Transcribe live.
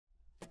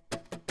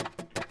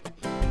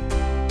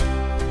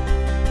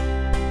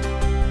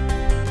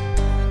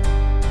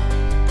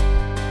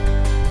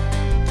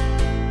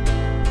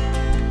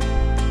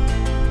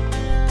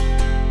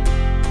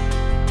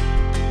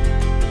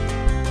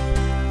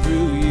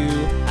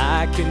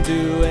I can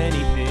do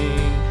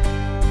anything.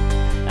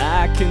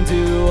 I can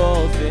do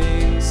all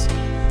things,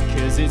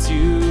 'cause it's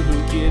you who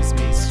gives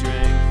me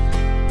strength.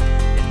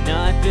 And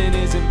nothing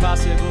is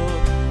impossible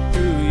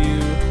through you.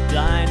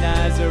 Blind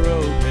eyes are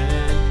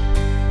open,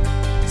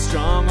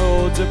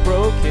 strongholds are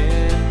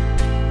broken.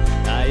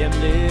 I am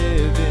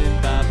living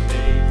by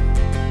faith.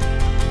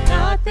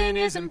 Nothing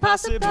is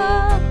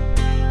impossible.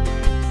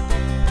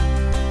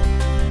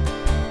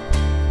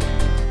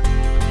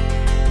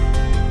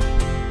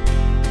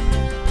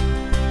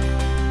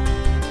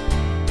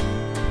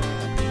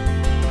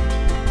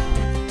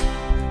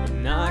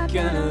 I'm not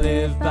gonna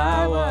live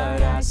by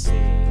what I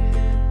see.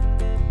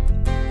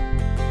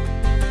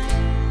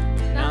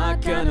 I'm not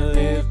gonna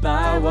live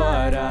by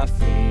what I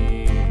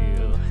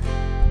feel.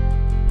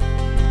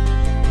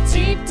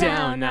 Deep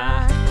down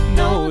I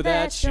know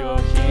that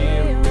you're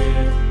here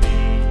with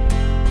me.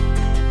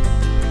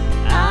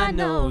 I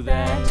know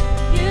that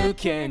you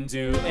can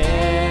do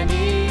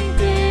anything.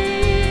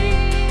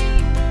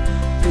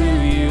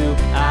 Through you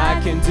I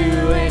can do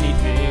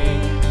anything.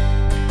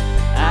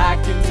 I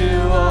can do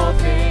all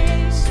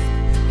things,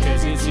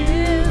 'cause it's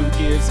you who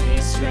gives me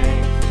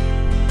strength.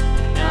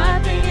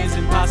 Nothing is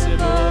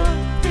impossible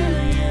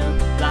through you.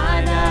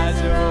 Blind eyes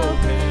are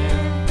open,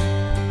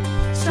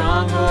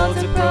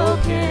 strongholds are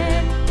broken.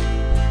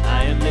 I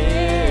am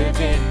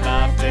living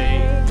by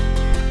faith.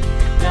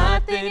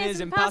 Nothing is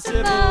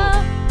impossible.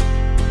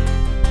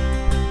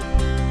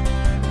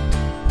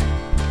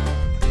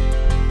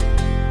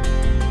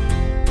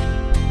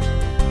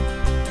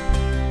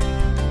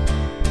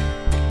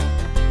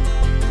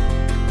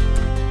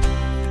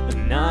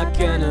 I'm not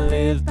gonna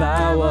live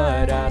by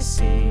what I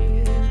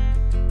see.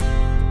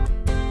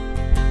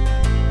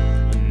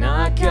 I'm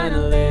not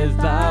gonna live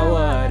by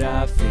what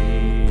I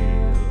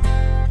feel.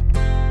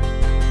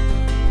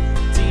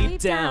 Deep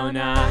down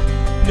I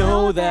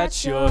know that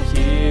you're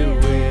here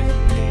with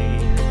me.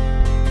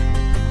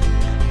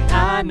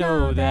 I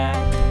know that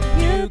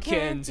you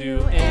can do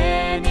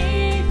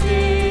anything.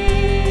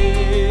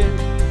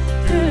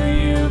 Through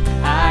you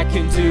I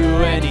can do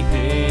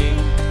anything.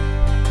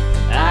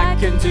 I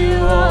can do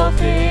all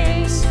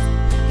things,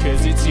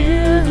 'cause it's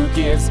you who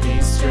gives me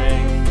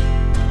strength.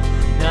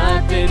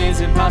 Nothing is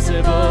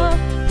impossible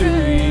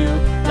through you.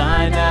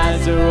 Blind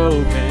eyes are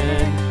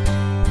open,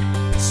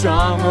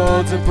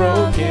 strongholds are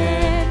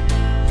broken.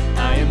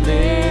 I am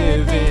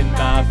living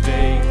by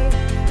faith.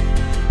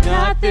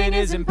 Nothing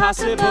is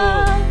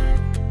impossible.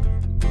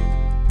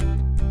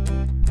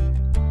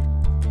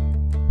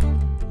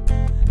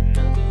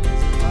 Nothing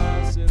is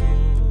impossible.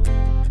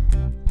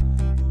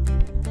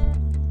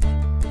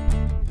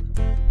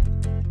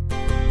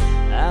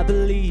 I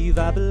believe,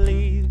 I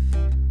believe.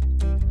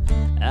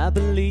 I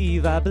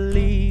believe, I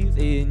believe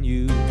in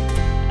you.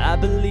 I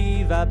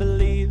believe, I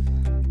believe.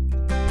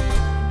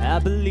 I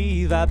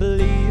believe, I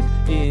believe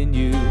in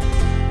you.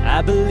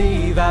 I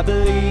believe, I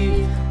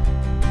believe.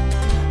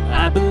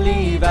 I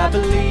believe, I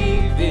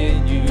believe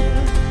in you.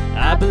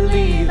 I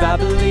believe, I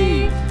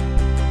believe.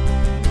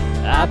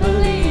 I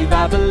believe,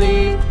 I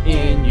believe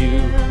in you.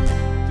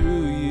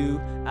 Through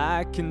you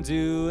I can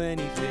do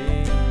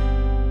anything.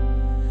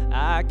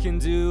 I can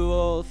do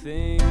all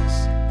things,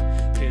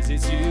 'cause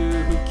it's you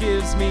who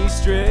gives me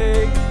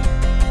strength.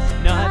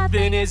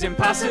 Nothing is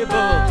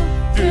impossible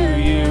through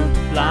you.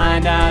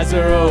 Blind eyes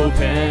are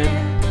open,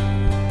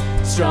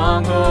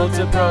 strongholds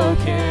are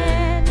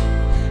broken.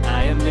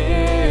 I am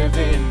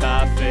living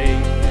by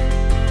faith.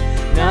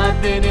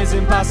 Nothing is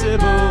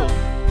impossible.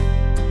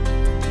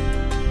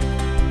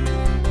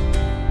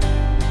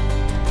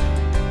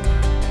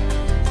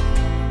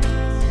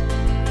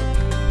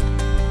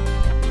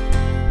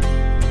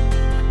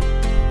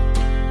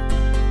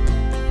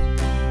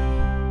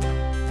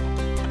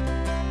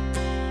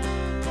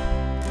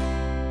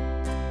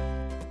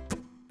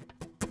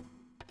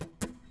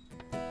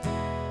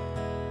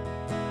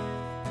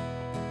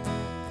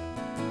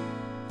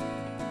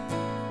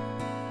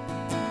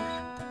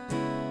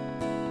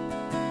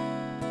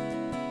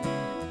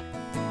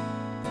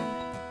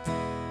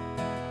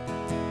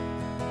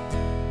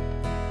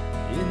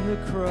 In the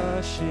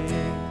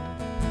crushing,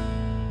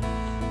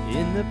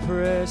 in the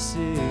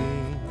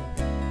pressing,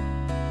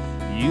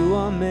 you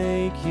are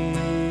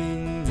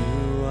making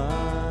new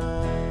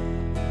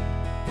wine.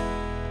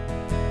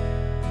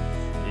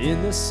 In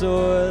the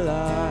soil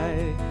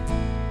I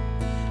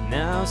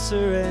now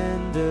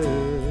surrender.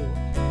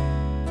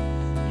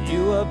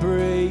 You are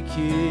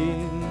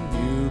breaking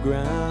new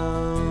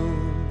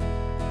ground.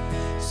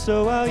 So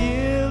I'll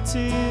yield to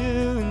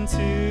you and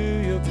to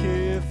your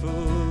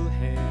careful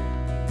hand.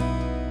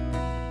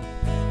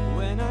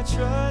 When I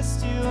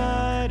trust you,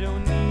 I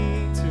don't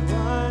need to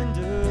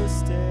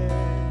understand.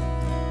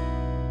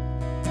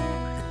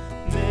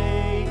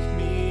 Make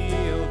me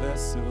your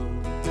vessel.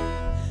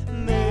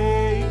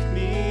 Make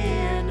me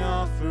an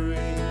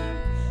offering.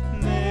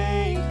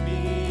 Make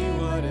me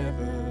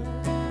whatever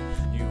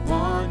you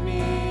want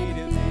me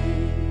to be.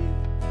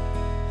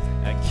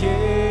 I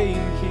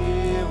came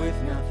here with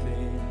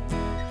nothing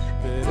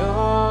but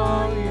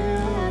all you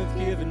have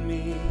given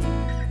me,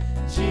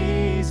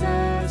 Jesus.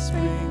 Jesus,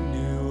 bring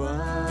new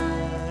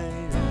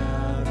wine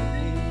out of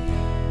me.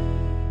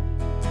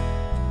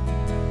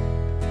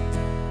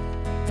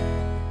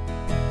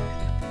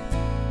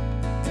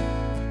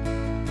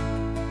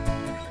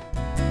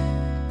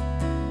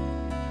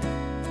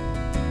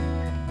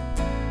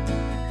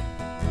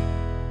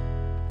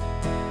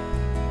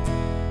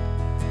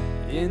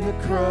 In the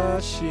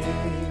crushing,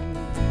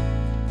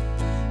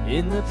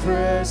 in the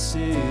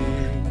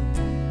pressing,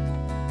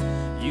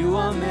 you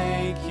are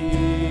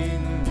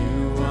making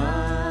new wine.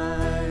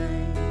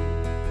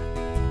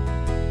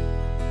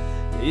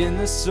 In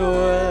the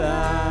soil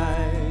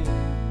I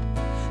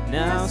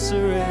now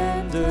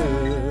surrender,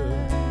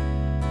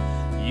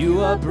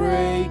 you are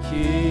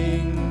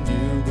breaking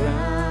new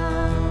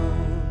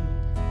ground.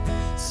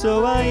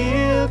 So I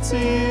yield to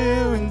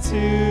you into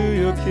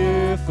your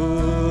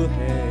careful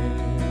hand.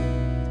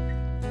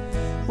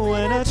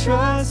 When I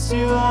trust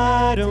you,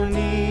 I don't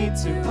need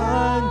to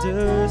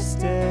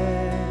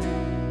understand.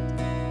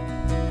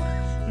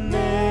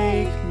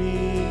 Make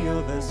me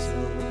your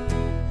vessel,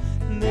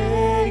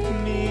 make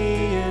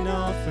me an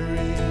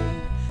offering,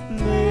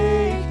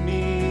 make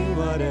me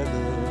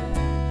whatever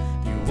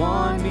you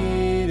want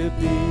me to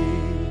be.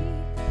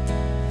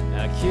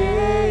 I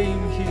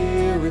came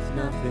here with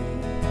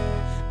nothing,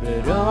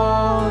 but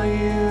all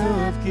you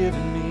have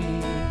given me.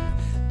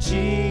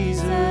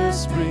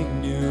 Jesus,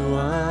 bring new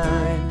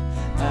wine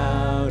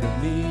out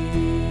of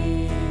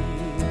me.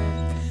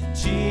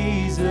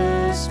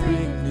 Jesus,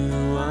 bring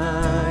new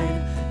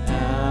wine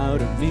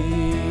out of me.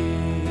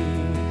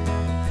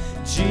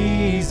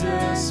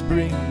 Jesus,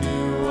 bring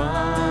new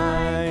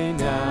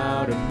wine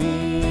out of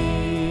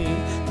me.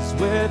 'Cause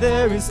where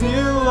there is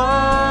new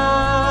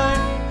wine,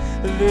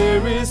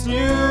 there is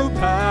new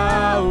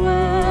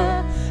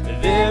power,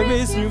 there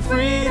is new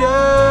freedom,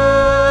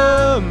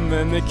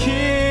 and the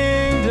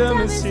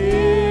kingdom is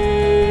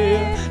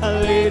here. I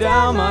lay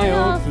down my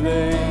old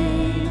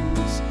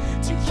flames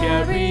to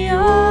carry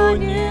your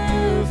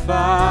new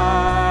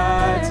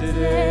fire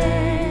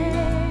today.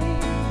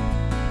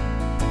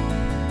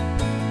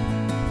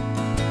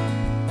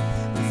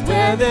 'Cause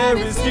where there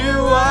is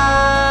new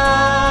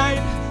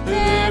wine,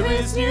 there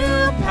is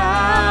new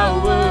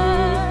power,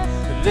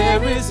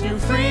 there is new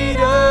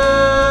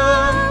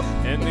freedom,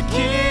 and the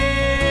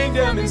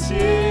kingdom is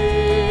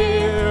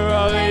here.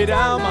 I lay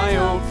down my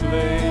old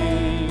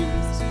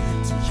flames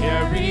to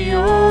carry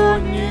your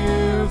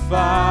new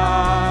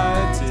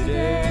fire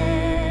today.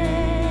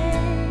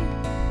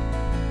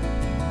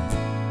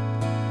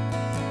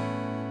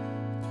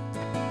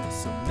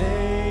 So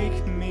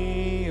make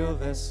me your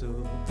vessel,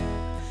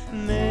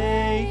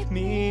 make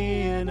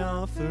me an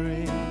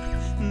offering,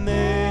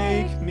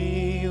 make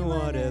me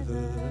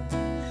whatever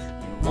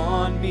you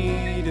want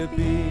me to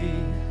be.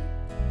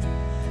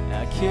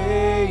 I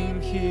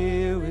came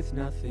here with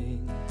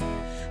nothing,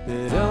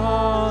 but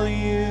all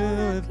you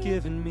have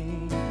given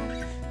me.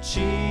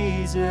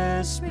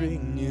 Jesus,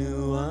 bring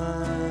new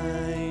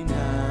wine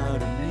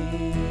out of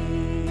me.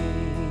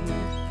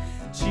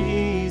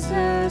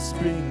 Jesus,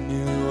 bring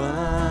new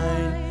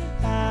wine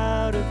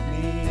out of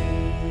me.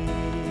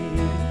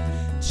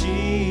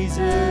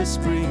 Jesus,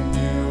 bring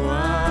new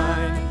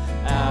wine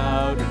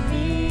out of me.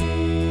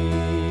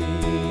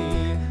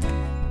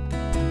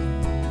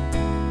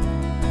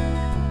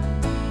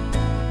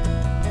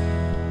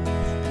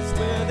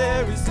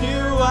 There is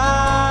new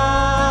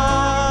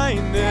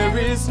wine, there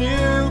is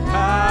new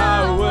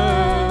power,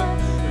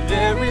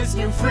 there is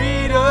new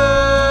freedom,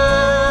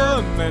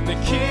 and the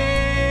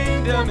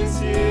kingdom is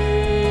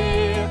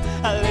here.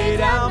 I lay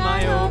down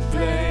my old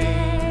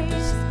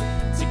flames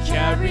to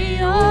carry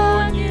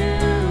your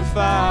new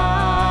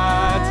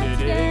fire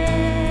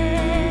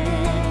today.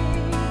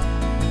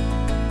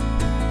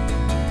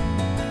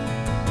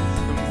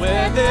 And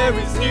where there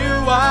is new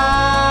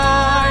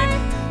wine,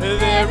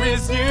 there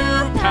is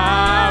new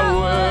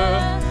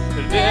power,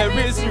 there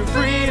is new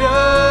freedom,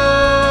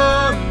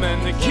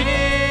 and the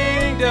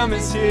kingdom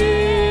is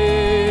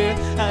here.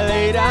 I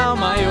lay down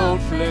my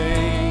old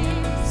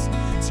flames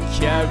to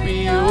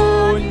carry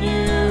your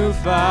new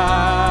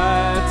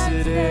fire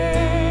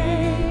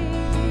today.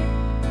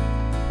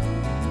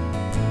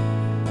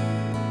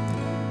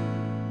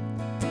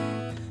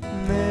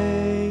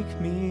 Make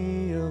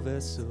me a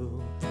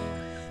vessel,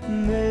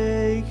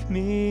 make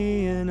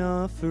me an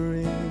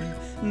offering,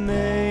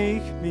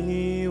 make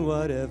me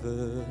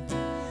whatever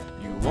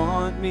you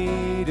want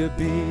me to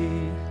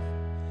be.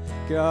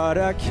 God,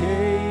 I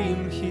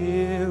came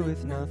here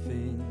with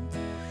nothing,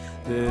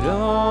 but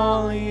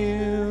all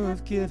you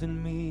have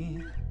given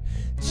me.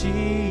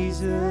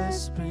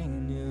 Jesus,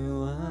 bring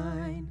new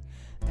wine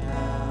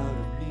out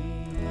of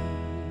me.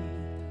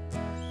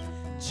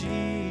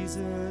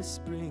 Jesus,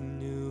 bring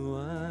new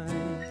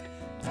wine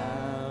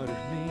out of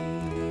me.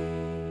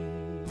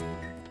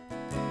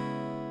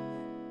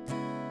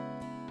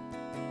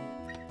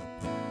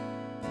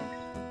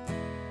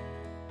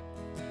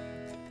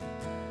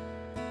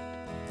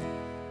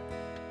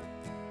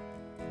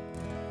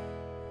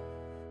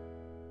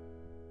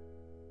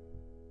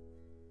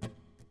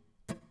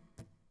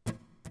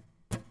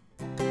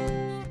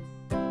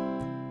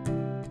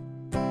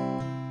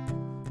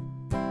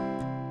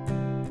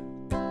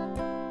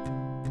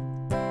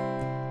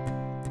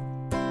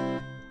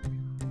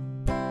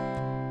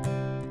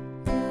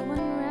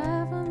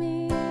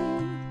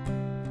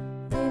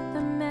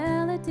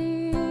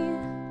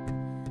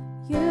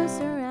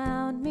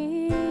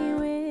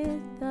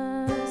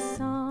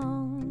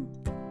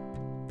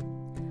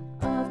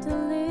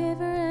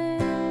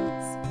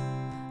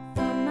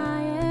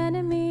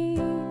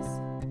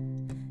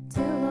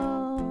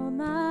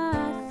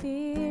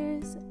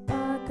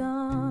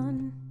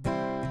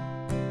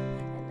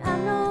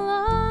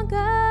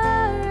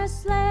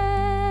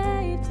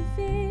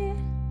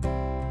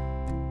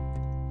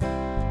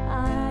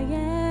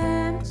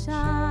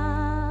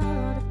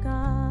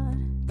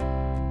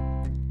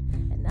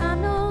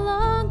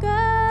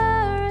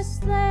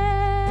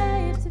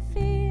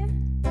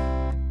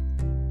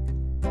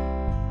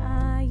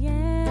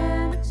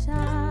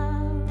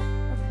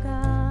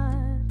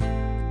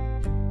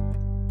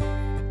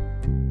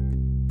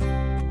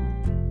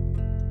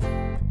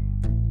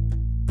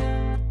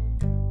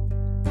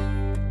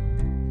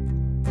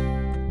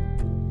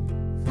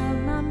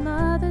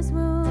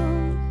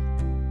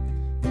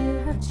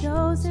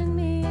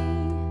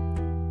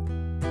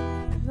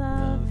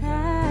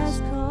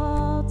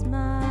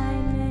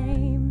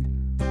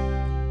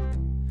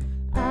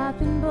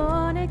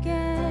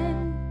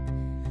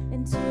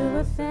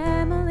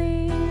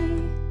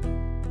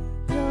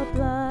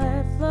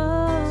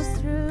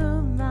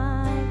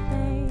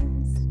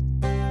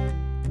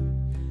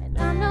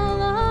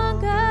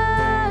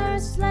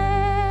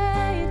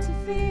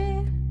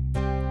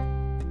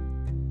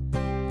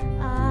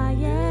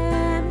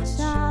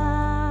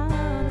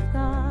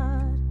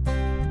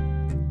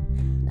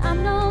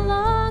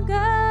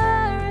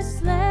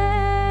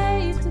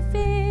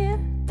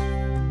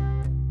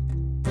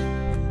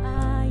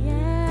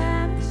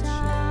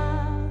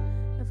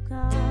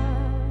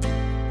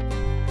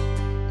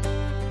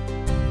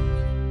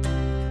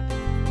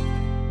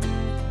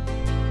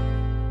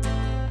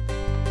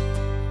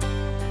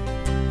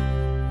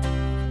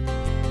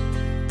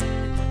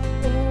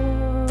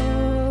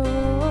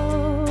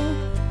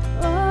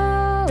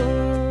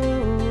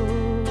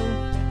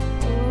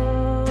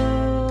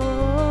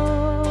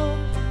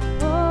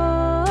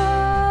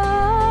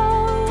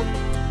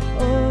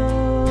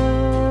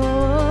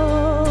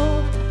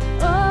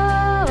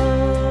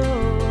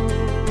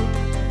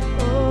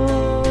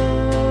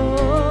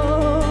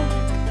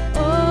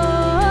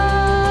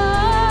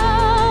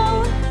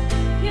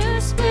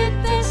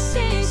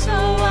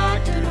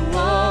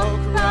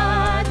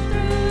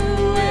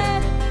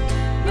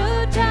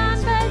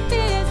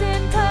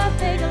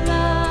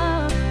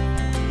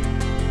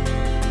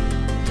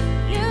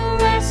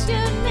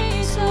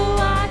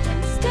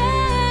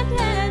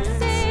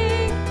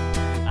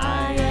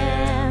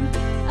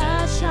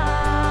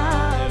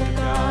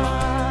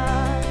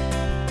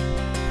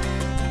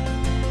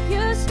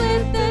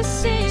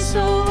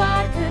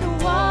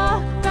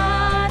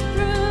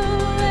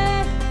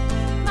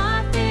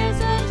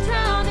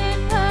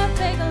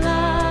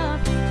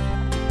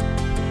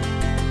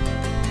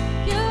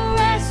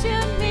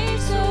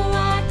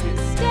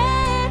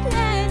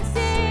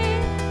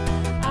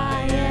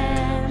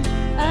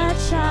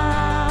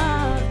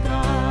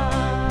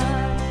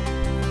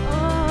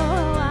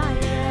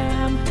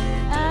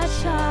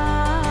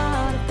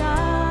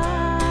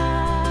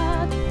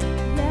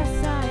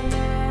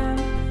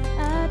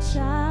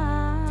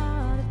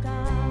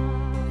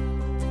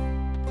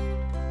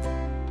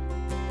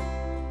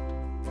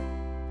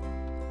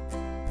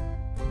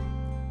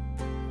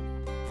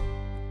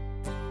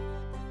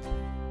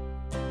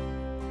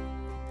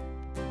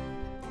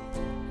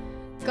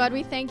 God,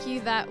 we thank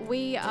you that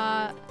we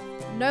are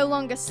no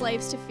longer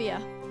slaves to fear.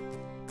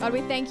 God,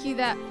 we thank you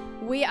that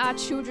we are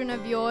children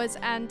of yours,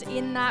 and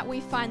in that we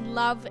find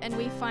love and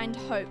we find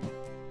hope.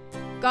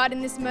 God,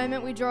 in this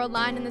moment we draw a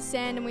line in the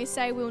sand and we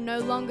say we'll no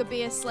longer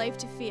be a slave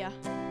to fear,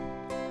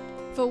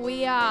 for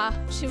we are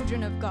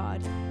children of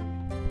God.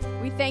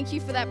 We thank you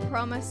for that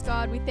promise,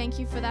 God. We thank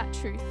you for that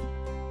truth.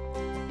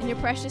 In your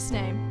precious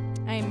name,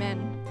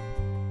 amen.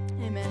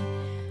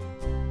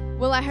 Amen.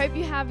 Well, I hope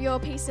you have your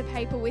piece of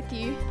paper with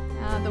you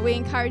that we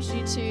encouraged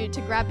you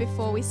to grab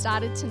before we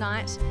started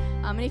tonight.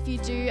 And if you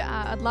do,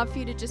 I'd love for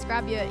you to just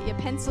grab your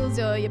pencils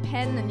or your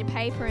pen and your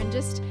paper, and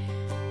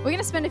we're going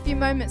to spend a few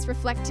moments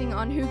reflecting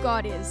on who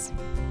God is.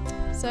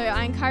 So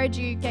I encourage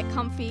you, get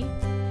comfy,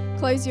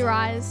 close your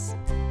eyes,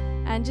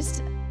 and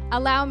just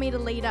allow me to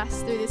lead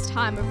us through this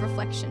time of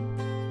reflection.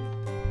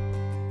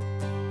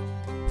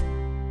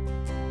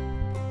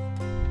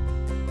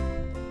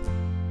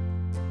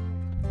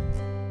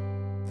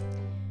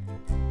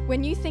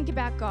 When you think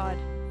about God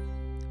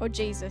or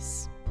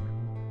Jesus,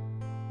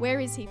 where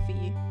is he for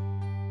you?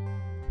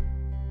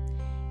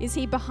 Is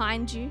he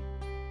behind you?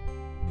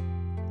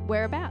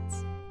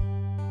 Whereabouts?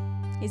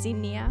 Is he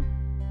near?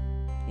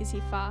 Is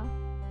he far?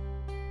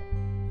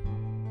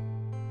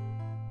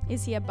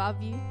 Is he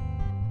above you?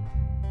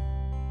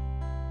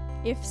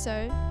 If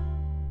so,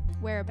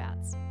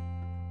 whereabouts?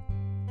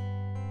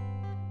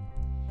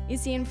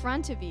 Is he in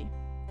front of you?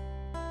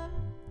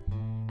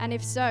 And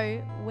if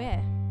so,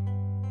 where?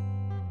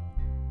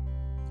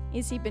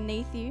 Is he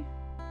beneath you,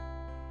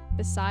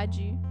 beside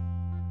you,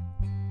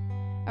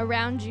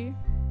 around you,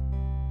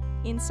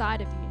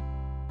 inside of you?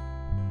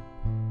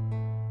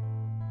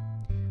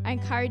 I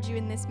encourage you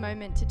in this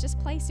moment to just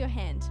place your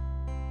hand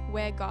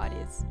where God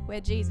is, where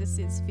Jesus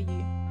is for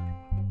you.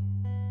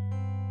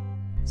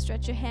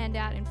 Stretch your hand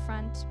out in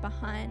front,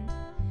 behind,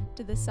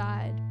 to the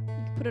side.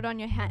 You can put it on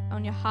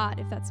your heart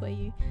if that's where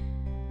you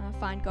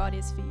find God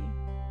is for you.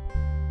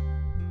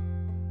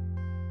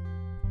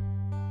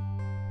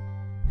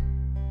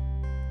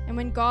 And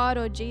when God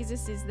or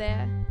Jesus is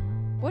there,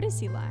 what is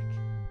he like?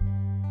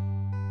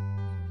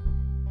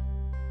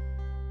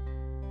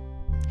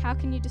 How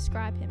can you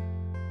describe him?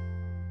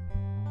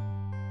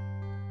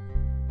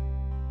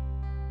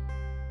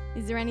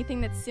 Is there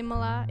anything that's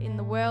similar in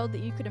the world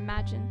that you could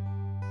imagine?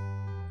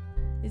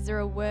 Is there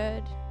a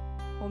word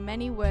or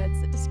many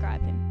words that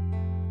describe him?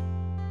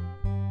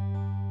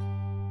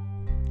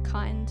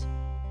 Kind,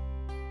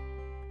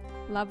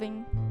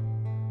 loving,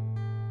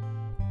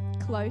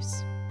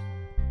 close,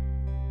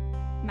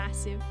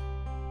 massive,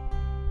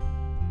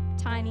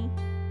 tiny.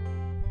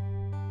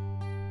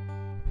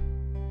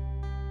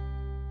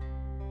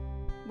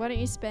 Why don't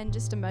you spend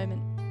just a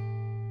moment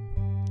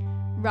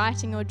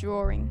writing or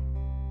drawing,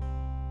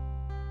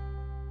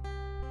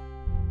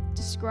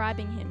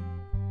 describing him?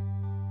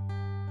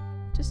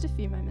 Just a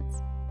few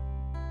moments.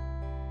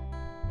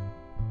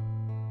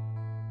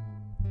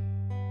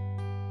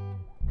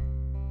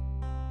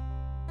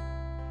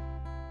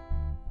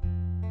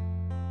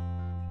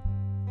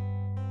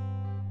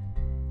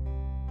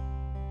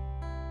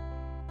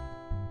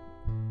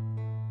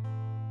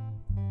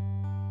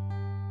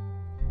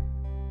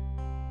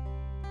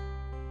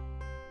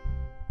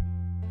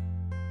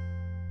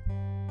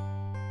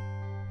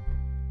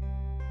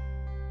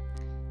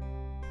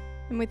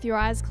 And with your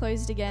eyes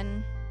closed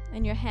again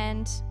and your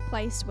hand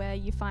placed where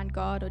you find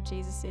God or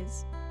Jesus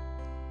is,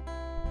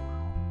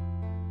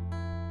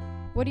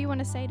 what do you want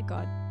to say to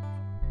God?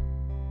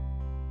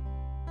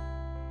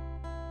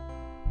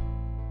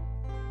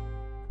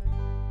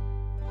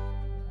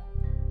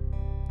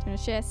 Do you want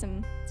to share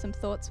some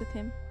thoughts with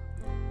him?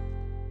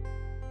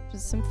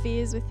 Just some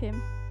fears with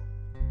him?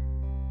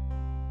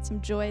 Some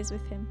joys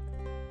with him?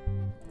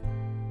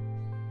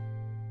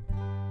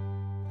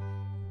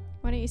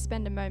 Why don't you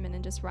spend a moment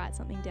and just write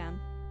something down?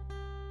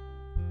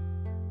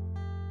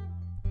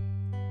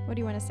 What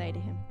do you want to say to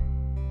him?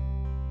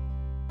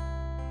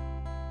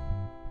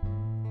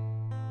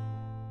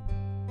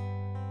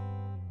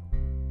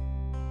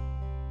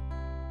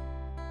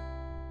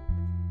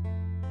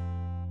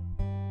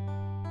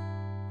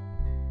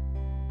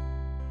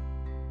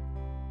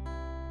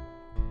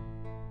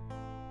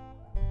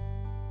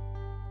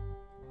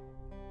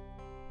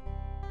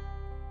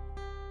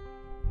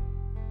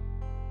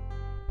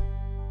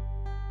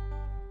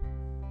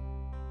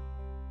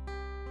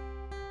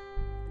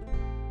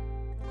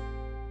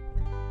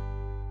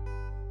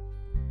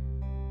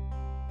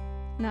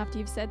 And after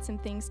you've said some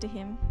things to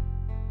him,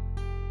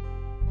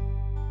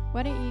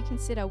 why don't you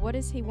consider, what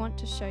does he want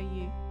to show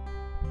you?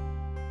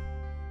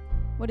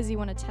 What does he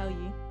want to tell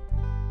you?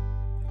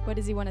 What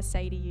does he want to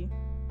say to you?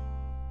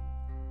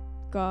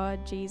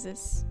 God,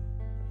 Jesus,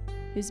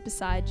 who's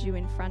beside you,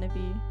 in front of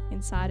you,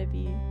 inside of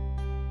you,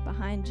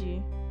 behind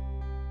you.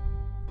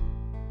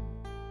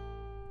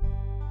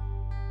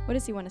 What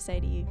does he want to say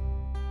to you?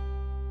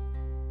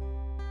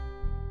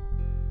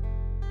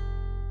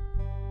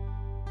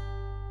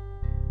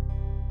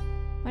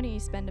 Why don't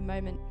you spend a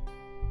moment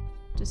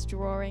just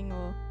drawing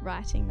or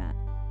writing that?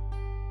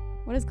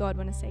 What does God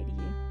want to say to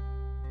you?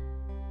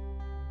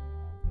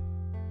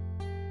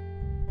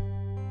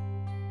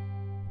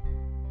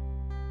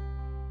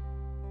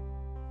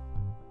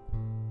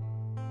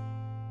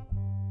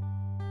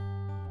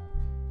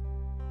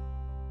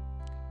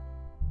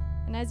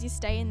 And as you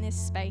stay in this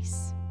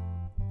space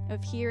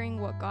of hearing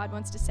what God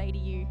wants to say to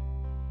you,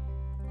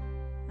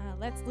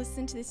 let's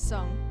listen to this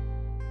song.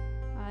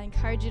 I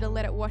encourage you to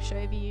let it wash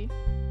over you.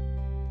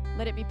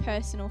 Let it be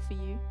personal for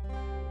you.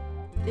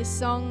 This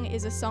song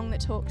is a song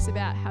that talks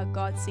about how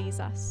God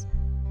sees us,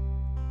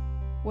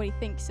 what he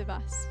thinks of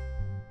us.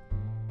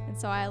 And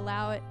so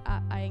I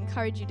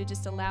encourage you to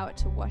just allow it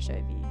to wash over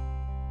you.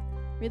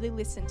 Really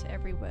listen to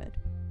every word.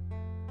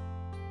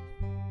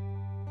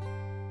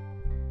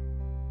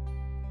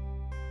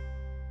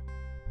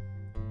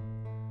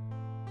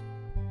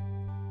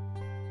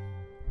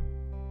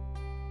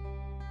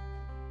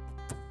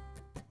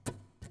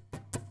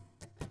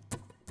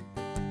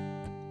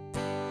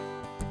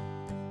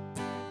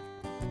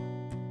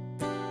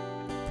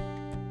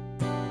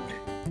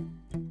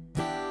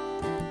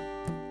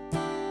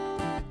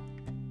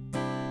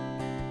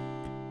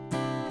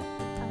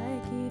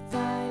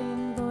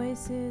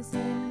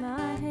 In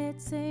my head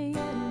saying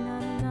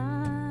I'm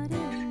not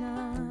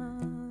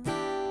enough.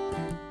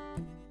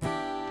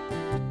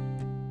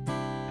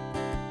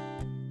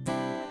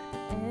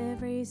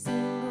 Every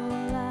single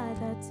lie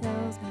that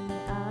tells me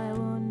I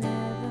will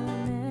never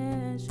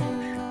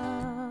measure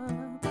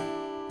up.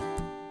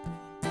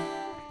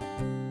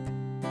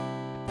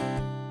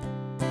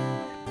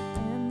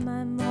 Am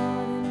I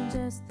more than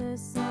just the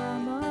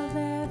sum of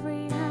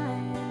every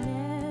high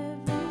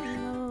and every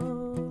low?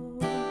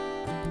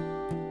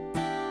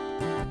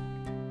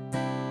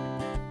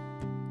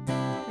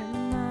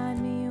 Remind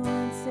me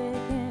once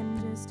again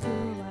just who I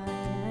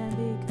am,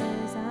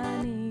 because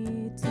I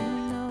need to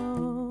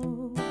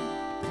know.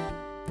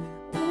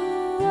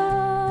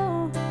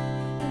 Ooh,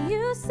 and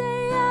you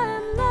say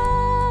I'm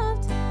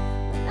loved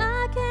when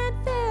I can't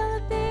feel a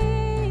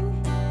thing,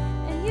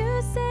 and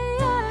you say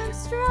I'm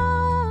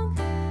strong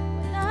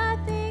when I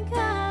think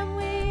I'm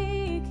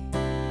weak,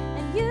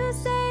 and you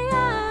say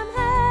I'm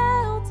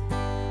held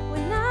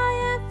when I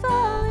am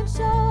falling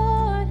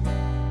short,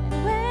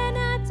 and when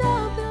I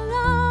don't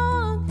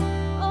belong,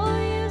 oh,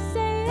 you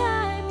say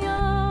I'm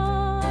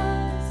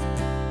yours.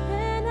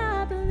 And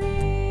I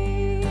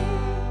believe,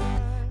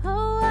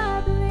 oh,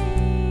 I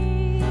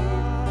believe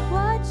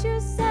what you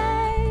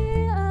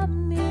say of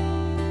me.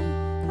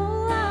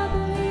 Oh, I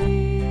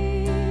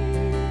believe.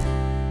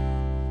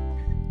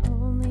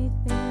 Only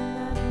thing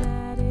that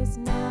matters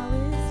now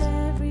is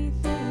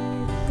everything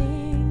you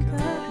think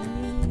of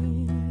me.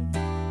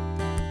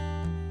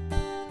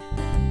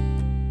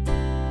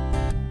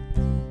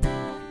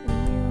 In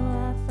you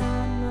I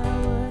find my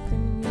worth,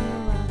 in you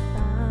I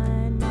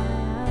find my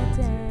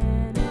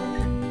identity.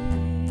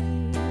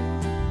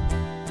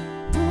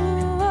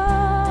 Ooh,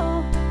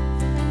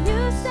 and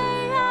you say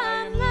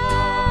I'm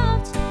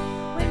loved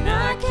when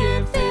I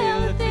can't feel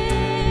a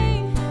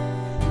thing,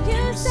 and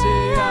you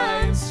say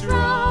I'm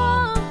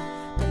strong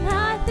when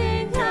I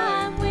think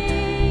I'm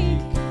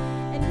weak,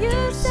 and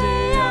you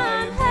say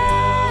I'm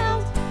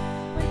held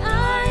when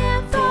I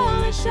am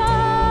falling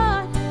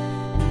short,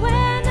 and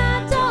when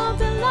I don't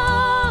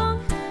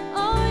belong,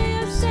 oh,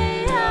 you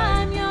say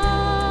I'm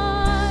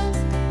yours.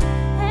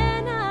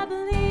 And I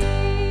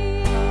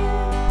believe,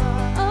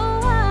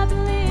 oh, I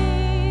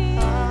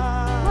believe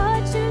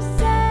what you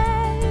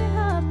say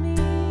of me.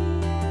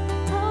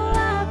 Oh,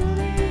 I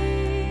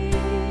believe.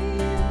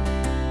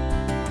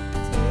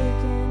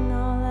 Taking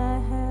all I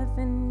have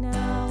and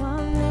now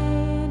I'm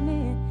laying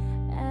it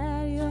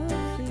at your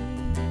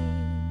feet.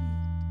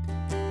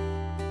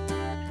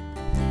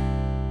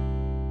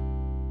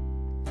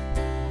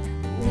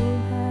 You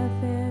have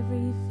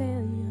every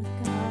failure,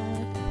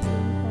 God. You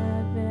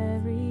have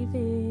every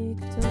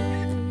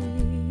victory.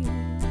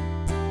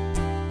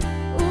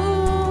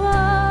 Ooh,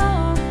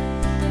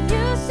 and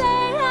you say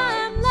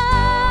I'm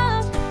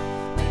loved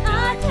when I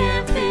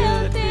can't feel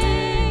a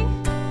thing,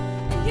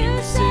 and you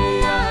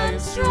say I'm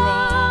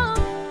strong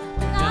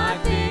when I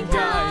think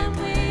I'm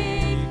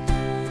weak,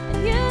 and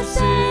you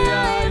say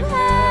I'm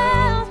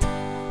held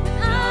when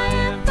I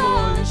am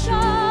falling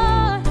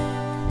short,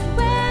 and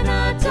when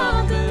I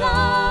don't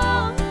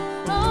belong,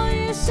 oh,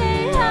 you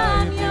say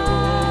I'm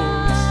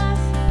yours.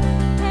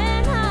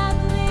 And I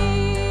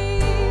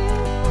believe,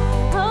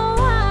 oh,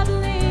 I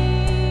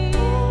believe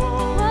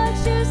what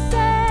you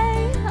say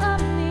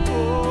of me.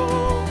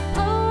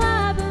 Oh,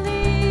 I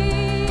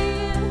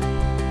believe,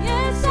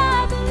 yes,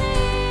 I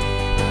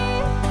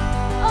believe.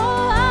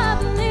 Oh, I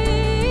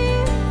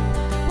believe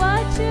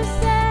what you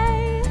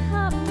say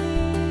of me.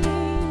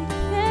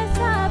 Yes,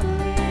 I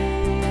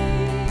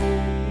believe.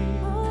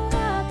 Oh,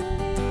 I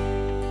believe.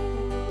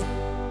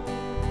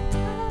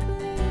 I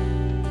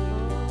believe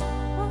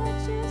what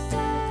you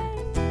say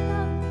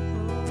of me.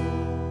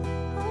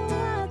 Oh,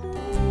 I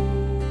believe.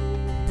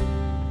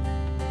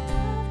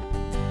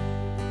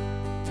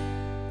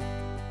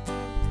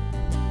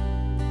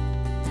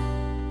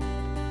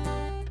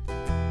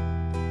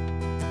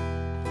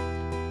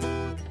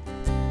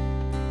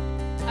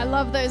 I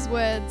love those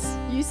words.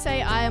 You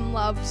say I am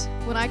loved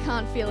when I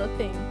can't feel a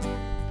thing.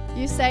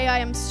 You say I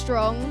am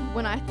strong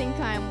when I think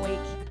I am weak.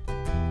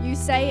 You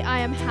say I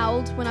am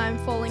held when I am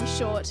falling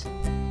short.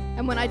 And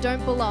And when I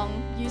don't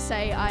belong, you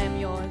say, I am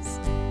yours.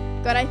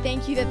 God, I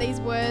thank you that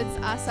these words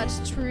are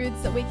such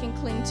truths that we can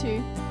cling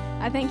to.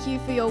 I thank you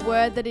for your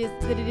word that it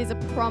is a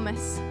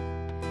promise.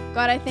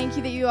 God, I thank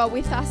you that you are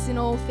with us in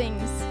all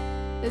things.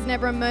 There's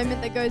never a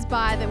moment that goes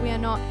by that we are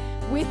not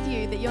with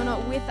you, that you're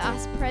not with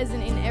us,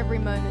 present in every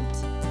moment.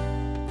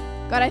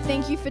 God, I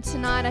thank you for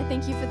tonight. I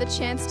thank you for the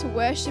chance to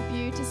worship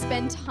you, to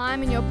spend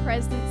time in your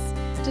presence,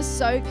 to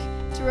soak,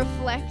 to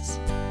reflect.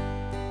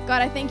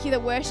 God, I thank you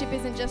that worship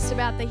isn't just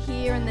about the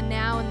here and the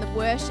now and the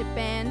worship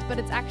band, but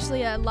it's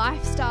actually a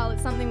lifestyle.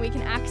 It's something we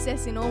can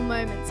access in all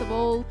moments of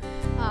all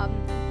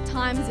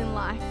times in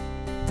life.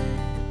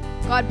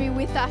 God, be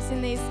with us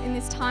in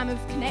this time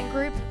of Connect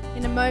Group.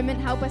 In a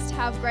moment, help us to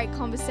have great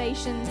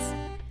conversations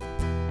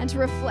and to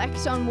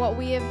reflect on what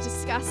we have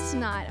discussed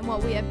tonight and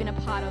what we have been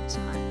a part of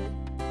tonight.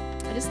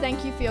 I just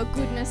thank you for your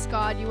goodness,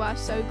 God. You are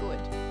so good.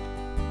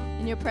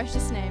 In your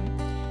precious name,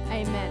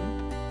 amen.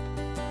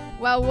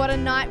 Well, what a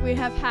night we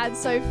have had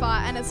so far,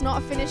 and it's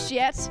not finished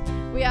yet.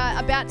 We are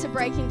about to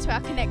break into our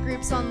Connect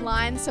Groups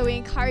online, so we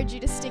encourage you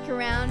to stick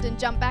around and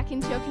jump back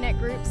into your Connect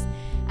Groups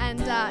and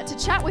to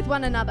chat with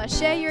one another.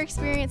 Share your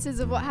experiences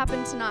of what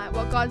happened tonight,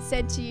 what God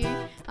said to you,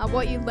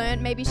 what you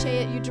learned. Maybe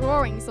share your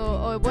drawings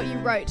or what you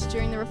wrote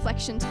during the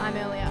reflection time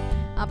earlier.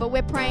 But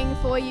we're praying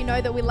for you. Know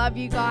that we love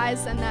you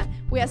guys and that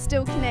we are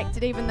still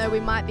connected even though we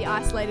might be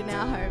isolated in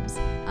our homes.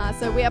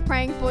 So we are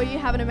praying for you.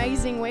 Have an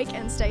amazing week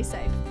and stay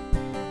safe.